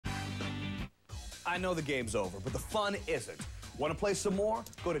I know the game's over, but the fun isn't. Want to play some more?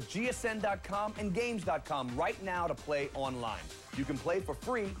 Go to GSN.com and Games.com right now to play online. You can play for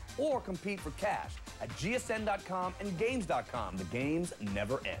free or compete for cash at GSN.com and Games.com. The games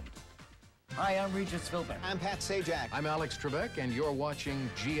never end. Hi, I'm Regis Philbin. I'm Pat Sajak. I'm Alex Trebek, and you're watching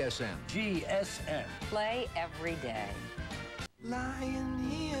GSN. GSN. Play every day. Lying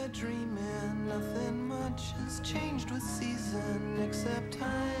here dreaming, nothing much has changed with season, except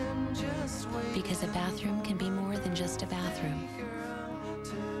time just waiting. Because a bathroom can be more than just a bathroom.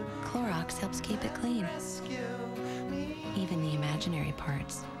 Clorox helps keep it clean. Even the imaginary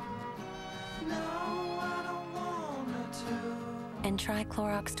parts. And try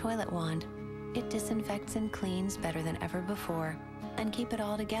Clorox Toilet Wand. It disinfects and cleans better than ever before. And keep it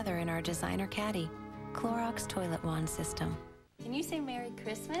all together in our designer caddy. Clorox Toilet Wand System. Can you say Merry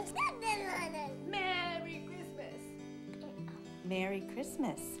Christmas? Merry Christmas. Merry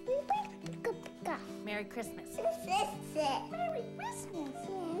Christmas. Merry Christmas. Merry Christmas.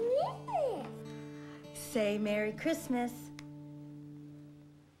 Say Merry Christmas.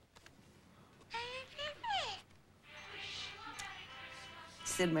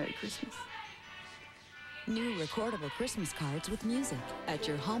 Said Merry Christmas. New recordable Christmas cards with music at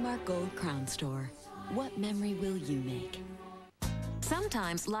your Hallmark Gold Crown store. What memory will you make?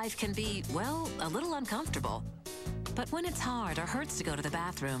 Sometimes life can be, well, a little uncomfortable. But when it's hard or hurts to go to the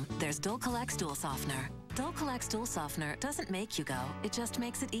bathroom, there's Dulcolax Stool Softener. Dulcolax Stool Softener doesn't make you go, it just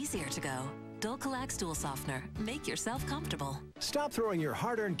makes it easier to go. Dulcolax Stool Softener. Make yourself comfortable. Stop throwing your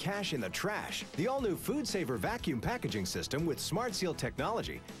hard-earned cash in the trash. The all-new Food Saver vacuum packaging system with Smart Seal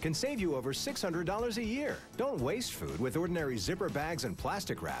technology can save you over $600 a year. Don't waste food with ordinary zipper bags and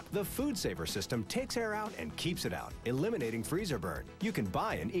plastic wrap. The Food Saver system takes air out and keeps it out, eliminating freezer burn. You can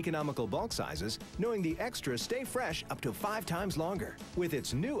buy in economical bulk sizes, knowing the extras stay fresh up to 5 times longer. With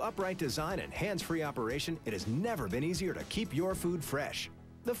its new upright design and hands-free operation, it has never been easier to keep your food fresh.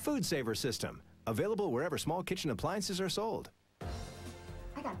 The Food Saver system, available wherever small kitchen appliances are sold.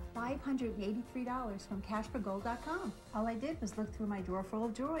 I got $583 from cashforgold.com. All I did was look through my drawer full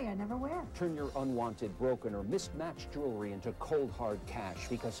of jewelry I never wear. Turn your unwanted, broken, or mismatched jewelry into cold, hard cash,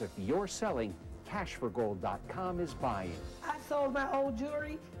 because if you're selling, cashforgold.com is buying. I sold my old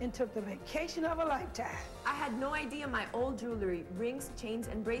jewelry and took the vacation of a lifetime. I had no idea my old jewelry, rings, chains,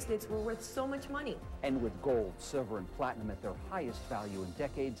 and bracelets were worth so much money. And with gold, silver, and platinum at their highest value in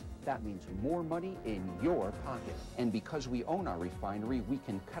decades, that means more money in your pocket. And because we own our refinery, we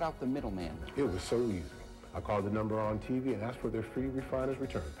can cut out the middleman. It was so easy. I called the number on TV and asked for their free refiner's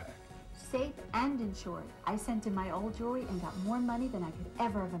return pack. Safe and insured. I sent in my old jewelry and got more money than I could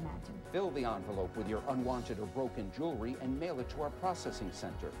ever have imagined. Fill the envelope with your unwanted or broken jewelry and mail it to our processing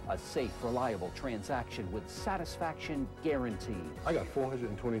center. A safe, reliable transaction with satisfaction guaranteed. I got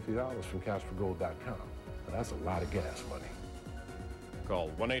 $423 from cashforgold.com. Now, that's a lot of gas money.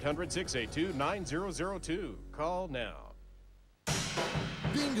 Call 1-800-682-9002. Call now.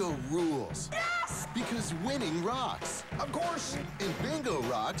 Bingo rules. Yes! Because winning rocks. Of course. And bingo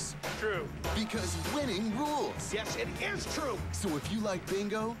rocks. True. Because winning rules. Yes, it is true. So if you like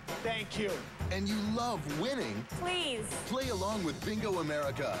bingo, thank you. And you love winning, please play along with Bingo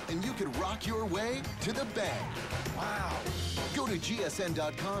America, and you can rock your way to the bank. Wow. Go to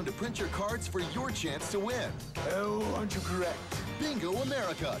GSN.com to print your cards for your chance to win. Oh, aren't you correct? Bingo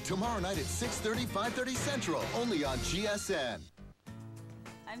America, tomorrow night at 6:30, 5:30 Central, only on GSN.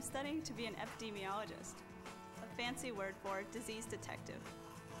 I'm studying to be an epidemiologist, a fancy word for disease detective.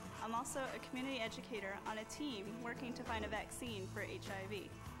 I'm also a community educator on a team working to find a vaccine for HIV.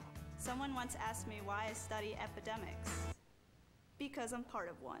 Someone once asked me why I study epidemics. Because I'm part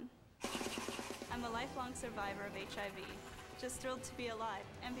of one. I'm a lifelong survivor of HIV, just thrilled to be alive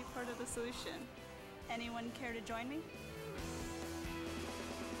and be part of the solution. Anyone care to join me?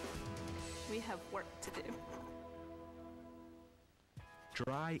 We have work to do.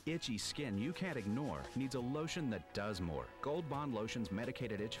 Dry, itchy skin you can't ignore needs a lotion that does more. Gold Bond Lotion's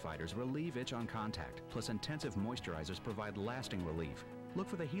medicated itch fighters relieve itch on contact, plus intensive moisturizers provide lasting relief. Look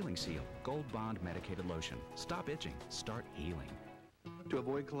for the healing seal, Gold Bond Medicated Lotion. Stop itching, start healing. To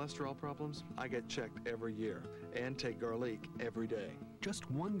avoid cholesterol problems, I get checked every year and take Garlique every day. Just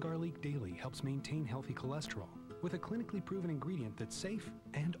one Garlique daily helps maintain healthy cholesterol with a clinically proven ingredient that's safe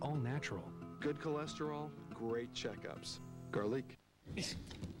and all natural. Good cholesterol, great checkups. Garlique.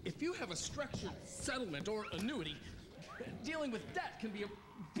 If you have a structured settlement or annuity, dealing with debt can be a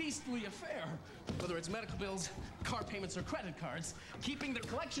beastly affair. Whether it's medical bills, car payments, or credit cards, keeping the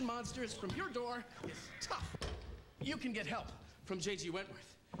collection monsters from your door is tough. You can get help from J.G.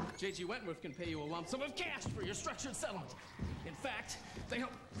 Wentworth. J.G. Wentworth can pay you a lump sum of cash for your structured settlement. In fact, they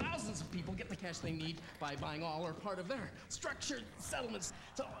help thousands thousands of people get the cash they need by buying all or part of their structured settlements.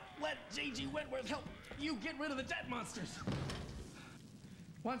 So let J.G. Wentworth help you get rid of the debt monsters.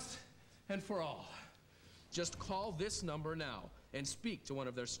 Once and for all. Just call this number now and speak to one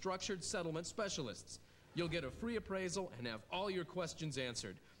of their structured settlement specialists. You'll get a free appraisal and have all your questions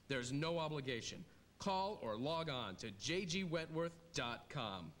answered. There's no obligation. Call or log on to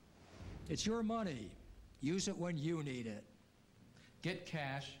jgwentworth.com. It's your money. Use it when you need it. Get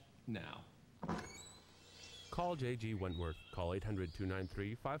cash now. Call J.G. Wentworth. Call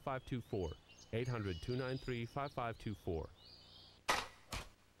 800-293-5524. 800-293-5524.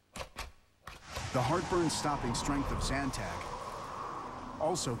 The heartburn-stopping strength of Zantac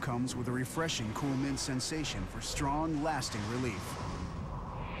also comes with a refreshing cool mint sensation for strong, lasting relief.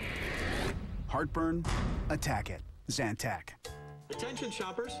 Heartburn? Attack it. Zantac. Attention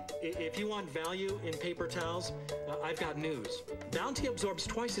shoppers, if you want value in paper towels, I've got news. Bounty absorbs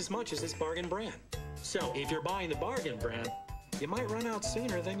twice as much as this bargain brand. So if you're buying the bargain brand, you might run out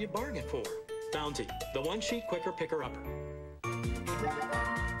sooner than you bargained for. Bounty, the one-sheet quicker picker-upper.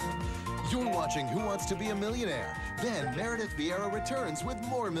 You're watching Who Wants to Be a Millionaire? Then Meredith Vieira returns with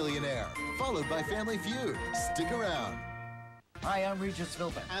more Millionaire, followed by Family Feud. Stick around. Hi, I'm Regis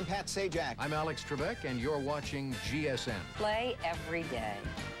Philbin. I'm Pat Sajak. I'm Alex Trebek, and you're watching GSN. Play every day.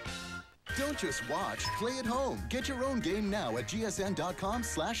 Don't just watch, play at home. Get your own game now at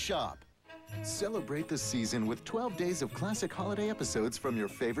gsn.com/shop. Celebrate the season with 12 days of classic holiday episodes from your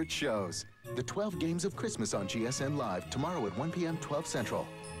favorite shows. The 12 Games of Christmas on GSN Live, tomorrow at 1 p.m., 12 Central.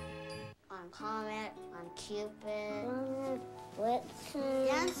 On Comet, on Cupid, Blitzen,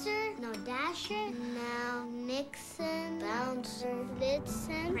 Dancer, no Dasher, now Nixon, Bouncer,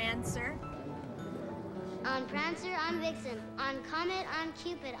 Blitzen, Prancer. On Prancer, on Vixen, on Comet, on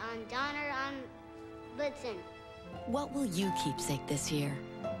Cupid, on Donner, on Blitzen. What will you keepsake this year?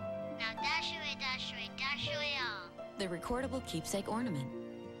 Now dash away, dash away, dash away all. The recordable keepsake ornament.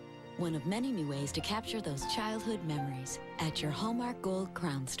 One of many new ways to capture those childhood memories at your Hallmark Gold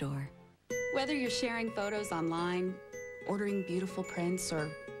Crown store. Whether you're sharing photos online, ordering beautiful prints, or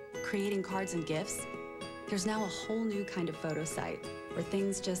creating cards and gifts, there's now a whole new kind of photo site where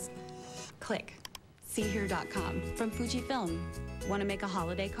things just click. SeeHere.com from FujiFilm. Want to make a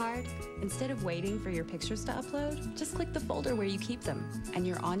holiday card? Instead of waiting for your pictures to upload, just click the folder where you keep them, and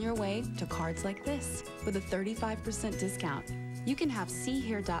you're on your way to cards like this with a 35% discount. You can have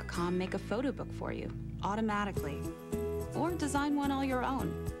SeeHere.com make a photo book for you automatically, or design one all your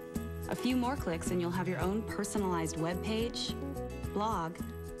own. A few more clicks and you'll have your own personalized web page, blog,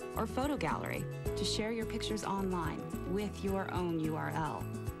 or photo gallery to share your pictures online with your own URL.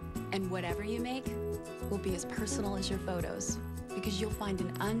 And whatever you make will be as personal as your photos, because you'll find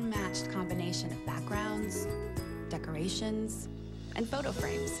an unmatched combination of backgrounds, decorations, and photo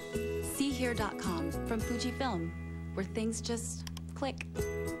frames. SeeHere.com from FujiFilm, where things just click.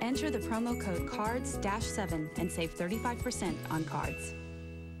 Enter the promo code CARDS-7 and save 35% on cards.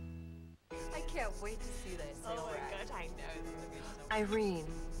 I can't wait to see that sale rack. gosh, I know. Irene,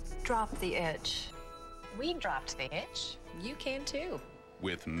 drop the itch. We dropped the itch. You can too.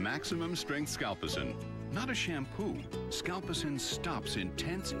 With maximum strength Scalpicin. Not a shampoo. Scalpicin stops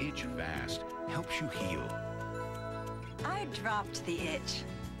intense itch fast. Helps you heal. I dropped the itch.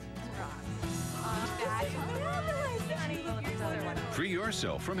 Free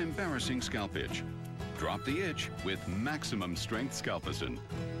yourself from embarrassing scalp itch. Drop the itch with maximum strength Scalpicin.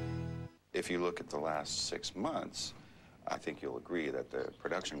 If you look at the last 6 months, I think you'll agree that the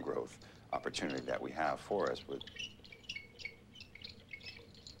production growth opportunity that we have for us would...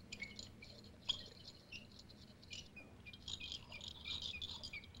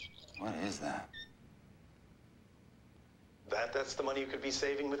 What is that? That's the money you could be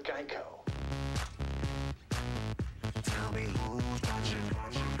saving with Geico.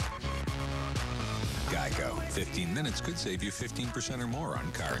 Geico. 15 minutes could save you 15% or more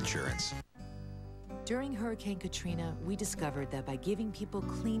on car insurance. During Hurricane Katrina, we discovered that by giving people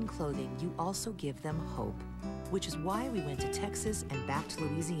clean clothing, you also give them hope. Which is why we went to Texas and back to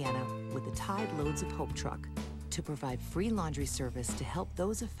Louisiana with the Tide Loads of Hope truck to provide free laundry service to help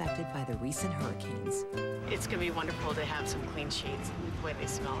those affected by the recent hurricanes. It's going to be wonderful to have some clean sheets, the way they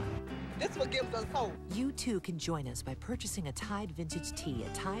smell. This what gives us hope. You too can join us by purchasing a Tide Vintage Tee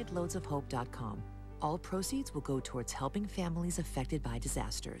at TideLoadsOfHope.com. All proceeds will go towards helping families affected by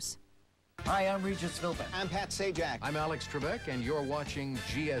disasters. Hi, I'm Regis Philbin. I'm Pat Sajak. I'm Alex Trebek, and you're watching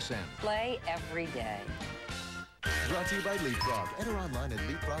GSN. Play every day. Brought to you by Leapfrog. Enter online at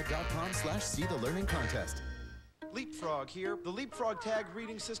leapfrog.com/see-the-learning contest. Leapfrog here. The Leapfrog tagged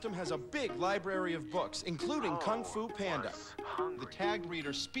reading system has a big library of books, including Kung Fu Panda. The tagged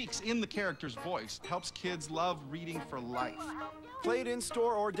reader speaks in the character's voice, helps kids love reading for life. Play it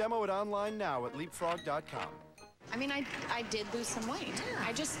in-store or demo it online now at leapfrog.com. I mean, I did lose some weight.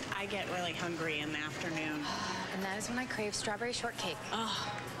 Yeah. I get really hungry in the afternoon. And that is when I crave strawberry shortcake.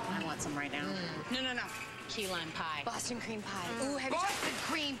 Oh, I want some right now. No. Key lime pie. Boston cream pie. Ooh, have Boston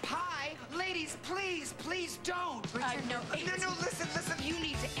cream pie? Ladies, please don't. Richard, no, listen. You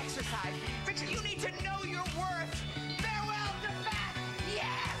need to exercise. Richard, you need to know your worth. Farewell to fat. Yes!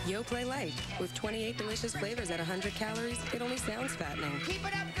 Yoplait Light. With 28 delicious flavors at 100 calories, it only sounds fattening. Keep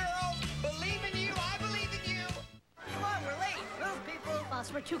it up, girls. Believe in you. I believe in you. Come on, we're late. Move, people.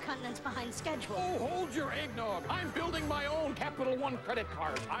 Boss, we're 2 continents behind schedule. Oh, hold your eggnog. I'm building my own Capital One credit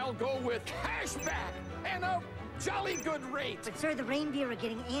card. I'll go with cash back and a jolly good rate. But, sir, the reindeer are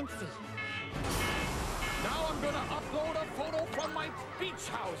getting antsy. Now I'm gonna upload a photo from my beach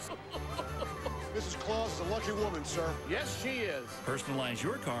house. Mrs. Claus is a lucky woman, sir. Yes, she is. Personalize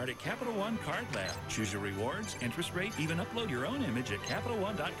your card at Capital One Card Lab. Choose your rewards, interest rate, even upload your own image at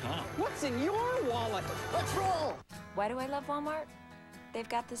CapitalOne.com. What's in your wallet? Let's roll. Why do I love Walmart? They've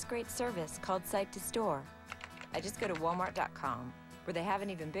got this great service called Site to Store. I just go to Walmart.com, where they have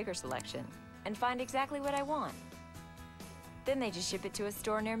an even bigger selection, and find exactly what I want. Then they just ship it to a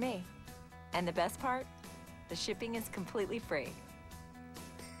store near me. And the best part? The shipping is completely free.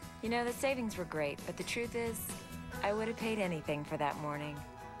 You know, the savings were great, but the truth is, I would have paid anything for that morning.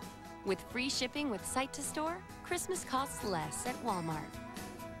 With free shipping with Site to Store, Christmas costs less at Walmart.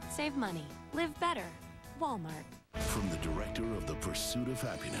 Save money. Live better. Walmart. From the director of The Pursuit of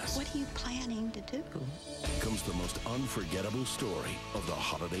Happiness. What are you planning to do? Comes the most unforgettable story of the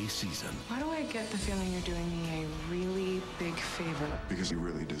holiday season. Why do I get the feeling you're doing me a really big favor? Because you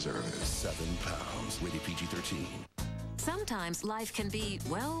really deserve it. 7 pounds. Rated PG-13. Sometimes life can be,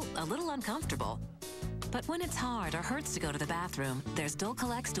 well, a little uncomfortable. But when it's hard or hurts to go to the bathroom, there's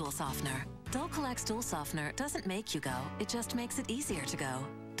Dulcolax Stool Softener. Dulcolax Stool Softener doesn't make you go, it just makes it easier to go.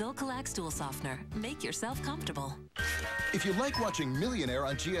 Dulcolax Stool Softener. Make yourself comfortable. If you like watching Millionaire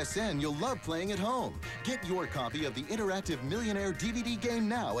on GSN, you'll love playing at home. Get your copy of the interactive Millionaire DVD game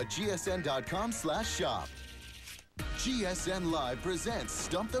now at gsn.com/shop. GSN Live presents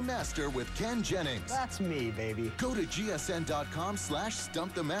Stump the Master with Ken Jennings. That's me, baby. Go to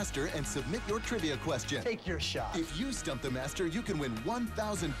gsn.com/Stump the Master and submit your trivia question. Take your shot. If you stump the master, you can win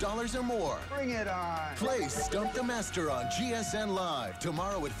 $1,000 or more. Bring it on. Play Stump the Master on GSN Live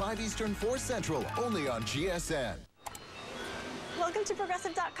tomorrow at 5 Eastern, 4 Central, only on GSN. Welcome to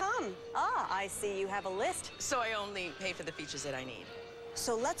Progressive.com. Ah, I see you have a list. So I only pay for the features that I need.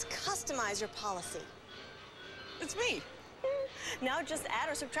 So let's customize your policy. It's me. Now just add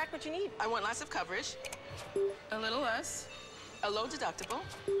or subtract what you need. I want lots of coverage, a little less, a low deductible,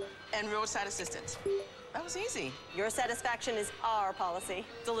 and roadside assistance. That was easy. Your satisfaction is our policy.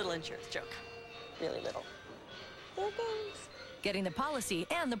 It's a little insurance joke. Really little. There it goes. Getting the policy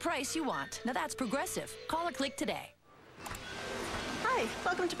and the price you want. Now that's Progressive. Call or click today. Hi,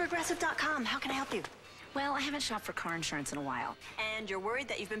 welcome to Progressive.com. How can I help you? Well, I haven't shopped for car insurance in a while. And you're worried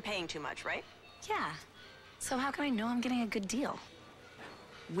that you've been paying too much, right? Yeah. So how can I know I'm getting a good deal?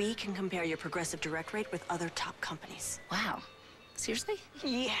 We can compare your Progressive Direct rate with other top companies. Wow. Seriously?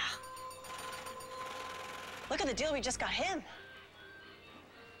 Yeah. Look at the deal we just got him.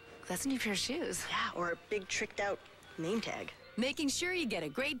 That's a new pair of shoes. Yeah, or a big tricked out name tag. Making sure you get a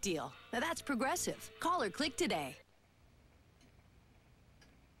great deal. Now that's Progressive. Call or click today.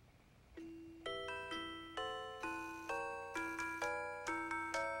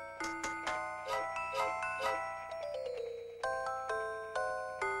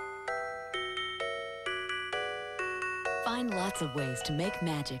 Find lots of ways to make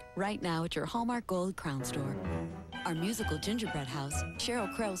magic right now at your Hallmark Gold Crown store. Our musical gingerbread house,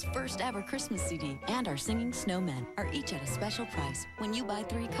 Sheryl Crow's first ever Christmas CD, and our singing snowmen are each at a special price when you buy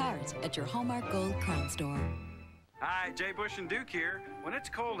 3 cards at your Hallmark Gold Crown store. Hi, Jay Bush and Duke here. When it's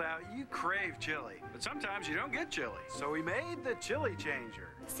cold out, you crave chili, but sometimes you don't get chili. So we made the chili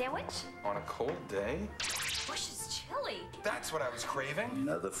changer. Sandwich? On a cold day? Bush's chili. That's what I was craving.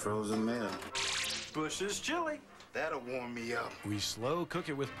 Another frozen meal. Bush's chili. That'll warm me up. We slow cook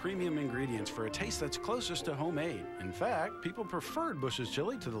it with premium ingredients for a taste that's closest to homemade. In fact, people preferred Bush's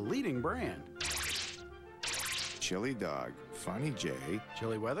chili to the leading brand. Chili dog, Funny J.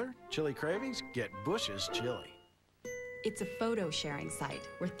 Chili weather, chili cravings, get Bush's chili. It's a photo sharing site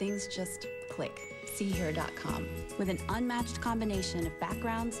where things just click. seehere.com with an unmatched combination of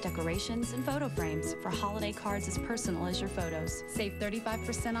backgrounds, decorations, and photo frames for holiday cards as personal as your photos. Save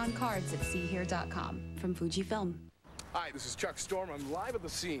 35% on cards at seehere.com from FujiFilm. Hi, this is Chuck Storm. I'm live at the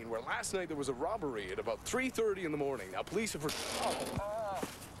scene where last night there was a robbery at about 3:30 in the morning. Now, police have...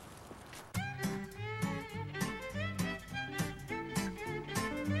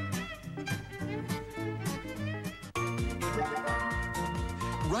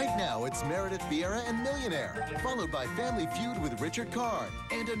 Right now, it's Meredith Vieira and Millionaire, followed by Family Feud with Richard Karn,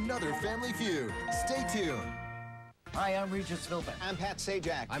 and another Family Feud. Stay tuned. Hi, I'm Regis Philbin. I'm Pat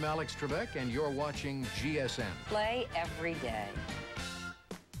Sajak. I'm Alex Trebek, and you're watching GSN. Play every day.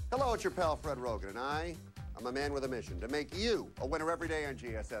 Hello, it's your pal Fred Rogan, and I'm a man with a mission to make you a winner every day on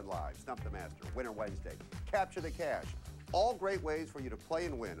GSN Live. Stump the Master, Winner Wednesday, Capture the Cash. All great ways for you to play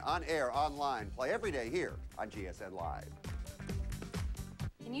and win, on air, online. Play every day here on GSN Live.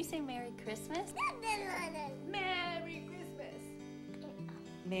 Can you say Merry Christmas? Merry Christmas.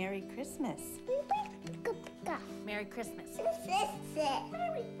 Merry Christmas. Merry Christmas. Merry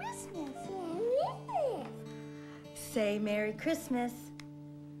Christmas. Say Merry Christmas.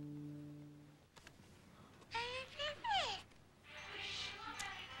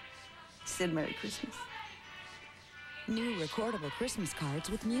 Said Merry Christmas. New recordable Christmas cards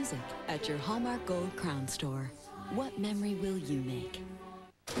with music at your Hallmark Gold Crown store. What memory will you make?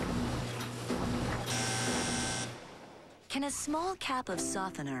 Can a small cap of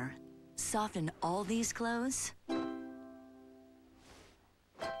softener soften all these clothes?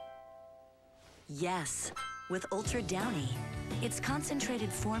 Yes, with Ultra Downy. Its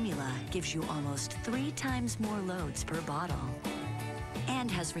concentrated formula gives you almost 3 times more loads per bottle.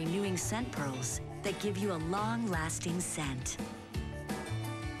 And has renewing scent pearls that give you a long-lasting scent.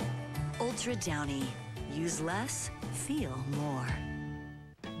 Ultra Downy. Use less, feel more.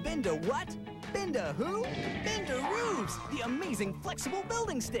 Been to what? Been to who? Been to Roofs, the amazing flexible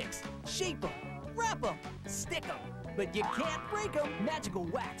building sticks. Shape them, wrap them, stick them. But you can't break them. Magical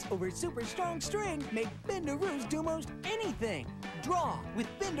wax over super strong string make Bend-A-Roos do most anything. Draw with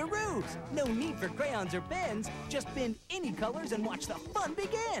Bend-A-Roos. No need for crayons or pens. Just bend any colors and watch the fun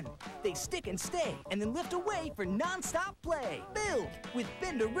begin. They stick and stay and then lift away for non-stop play. Build with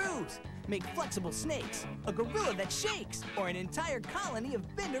Bend-A-Roos. Make flexible snakes, a gorilla that shakes, or an entire colony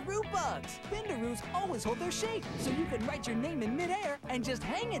of Bend-A-Roo bugs. Bend-A-Roos always hold their shape, so you can write your name in midair and just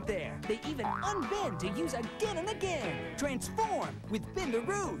hang it there. They even unbend to use again and again. Transform with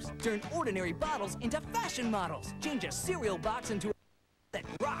Bend-A-Roos. Turn ordinary bottles into fashion models. Change a cereal box into a that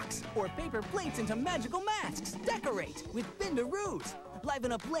rocks, or paper plates into magical masks. Decorate with Bend-A-Roos.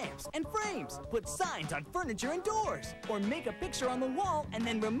 Liven up lamps and frames. Put signs on furniture and doors. Or make a picture on the wall and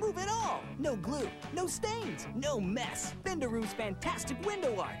then remove it all. No glue, no stains, no mess. Bend-A-Roos fantastic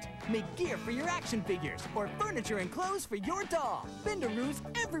window art. Make gear for your action figures or furniture and clothes for your doll. Bend-A-Roos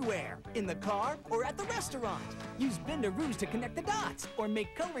everywhere. In the car or at the restaurant. Use Bend-A-Roos to connect the dots or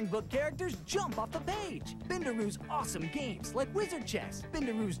make coloring book characters jump off the page. Bend-A-Roos awesome games like Wizard Chess,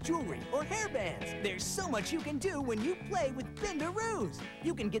 Bend-A-Roos jewelry, or hairbands. There's so much you can do when you play with Bend-A-Roos.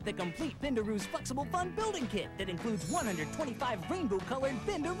 You can get the complete Bend-A-Roos Flexible Fun Building Kit that includes 125 rainbow-colored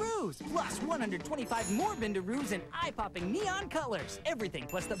Bend-A-Roos, plus 125 more Bend-A-Roos in eye-popping neon colors. Everything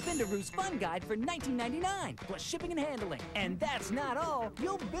plus the Bend-A-Roos Fun Guide for $19.99, plus shipping and handling. And that's not all.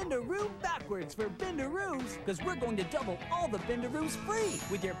 You'll Bend-A-Roo backwards for Bend-A-Roos, because we're going to double all the Bend-A-Roos free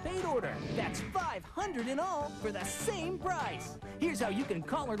with your paid order. That's $500 in all for the same price. Here's how you can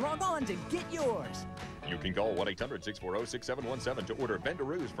call or log on to get yours. You can call 1-800-640-6717 to order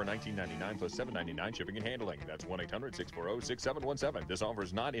Bend-A-Roos for $19.99 plus $7.99 shipping and handling. That's 1-800-640-6717. This offer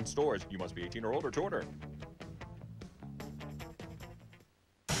is not in stores. You must be 18 or older to order.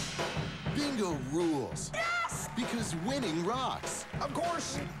 Bingo rules. Yes! Because winning rocks. Of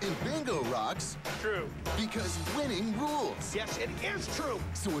course. And bingo rocks. True. Because winning rules. Yes, it is true.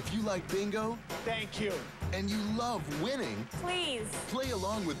 So if you like bingo, thank you. And you love winning, please play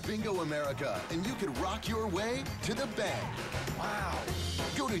along with Bingo America, and you could rock your way to the bank. Wow.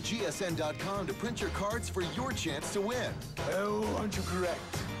 Go to GSN.com to print your cards for your chance to win. Oh, aren't you correct?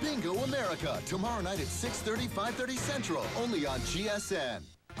 Bingo America, tomorrow night at 6:30, 5:30 Central, only on GSN.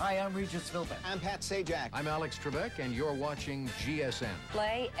 Hi, I'm Regis Philbin. I'm Pat Sajak. I'm Alex Trebek, and you're watching GSN.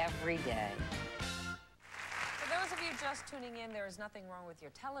 Play every day. For those of you just tuning in, there is nothing wrong with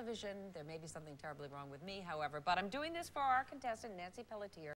your television. There may be something terribly wrong with me, however, but I'm doing this for our contestant, Nancy Pelletier.